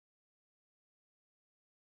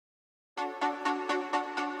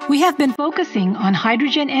We have been focusing on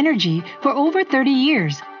hydrogen energy for over 30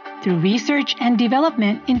 years through research and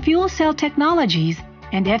development in fuel cell technologies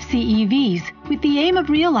and FCEVs with the aim of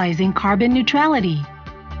realizing carbon neutrality.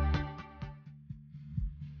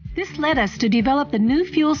 This led us to develop the new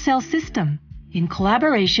fuel cell system in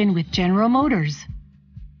collaboration with General Motors.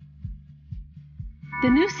 The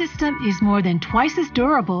new system is more than twice as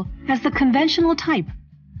durable as the conventional type.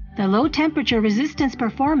 The low temperature resistance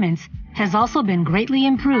performance has also been greatly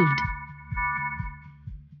improved.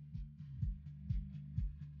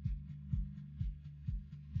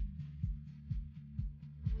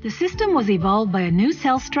 The system was evolved by a new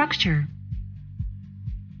cell structure.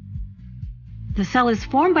 The cell is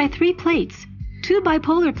formed by 3 plates, 2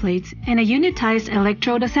 bipolar plates, and a unitized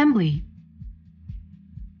electrode assembly.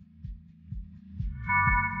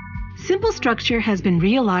 Simple structure has been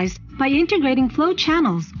realized by integrating flow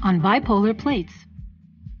channels on bipolar plates.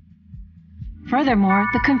 Furthermore,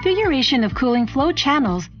 the configuration of cooling flow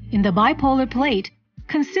channels in the bipolar plate,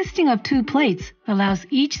 consisting of 2 plates, allows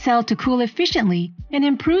each cell to cool efficiently and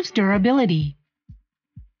improves durability.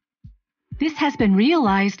 This has been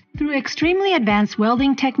realized through extremely advanced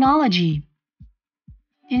welding technology.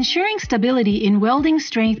 Ensuring stability in welding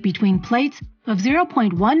strength between plates of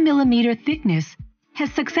 0.1 mm thickness has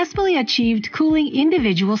successfully achieved cooling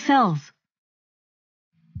individual cells.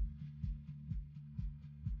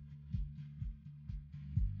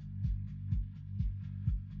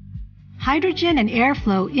 Hydrogen and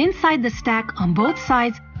airflow inside the stack on both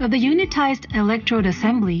sides of the unitized electrode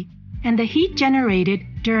assembly and the heat generated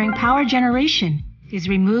during power generation is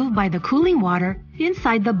removed by the cooling water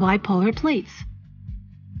inside the bipolar plates.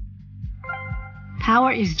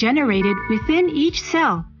 Power is generated within each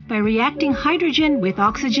cell by reacting hydrogen with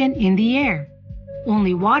oxygen in the air.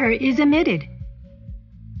 Only water is emitted.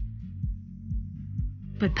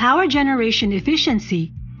 But power generation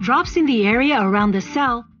efficiency drops in the area around the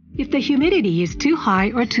cell if the humidity is too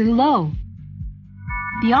high or too low.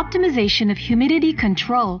 The optimization of humidity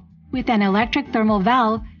control with an electric thermal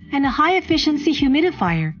valve and a high-efficiency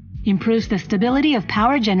humidifier improves the stability of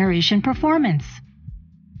power generation performance.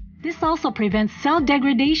 This also prevents cell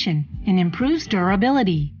degradation and improves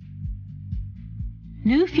durability.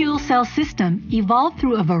 New fuel cell system evolved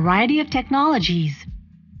through a variety of technologies.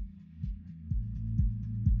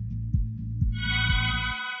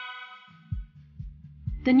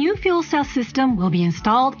 The new fuel cell system will be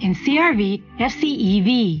installed in CRV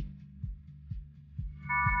FCEV.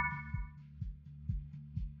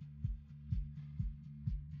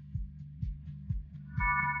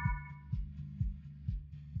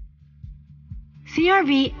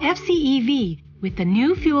 CRV FCEV with the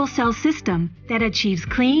new fuel cell system that achieves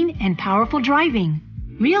clean and powerful driving,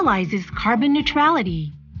 realizes carbon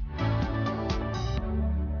neutrality.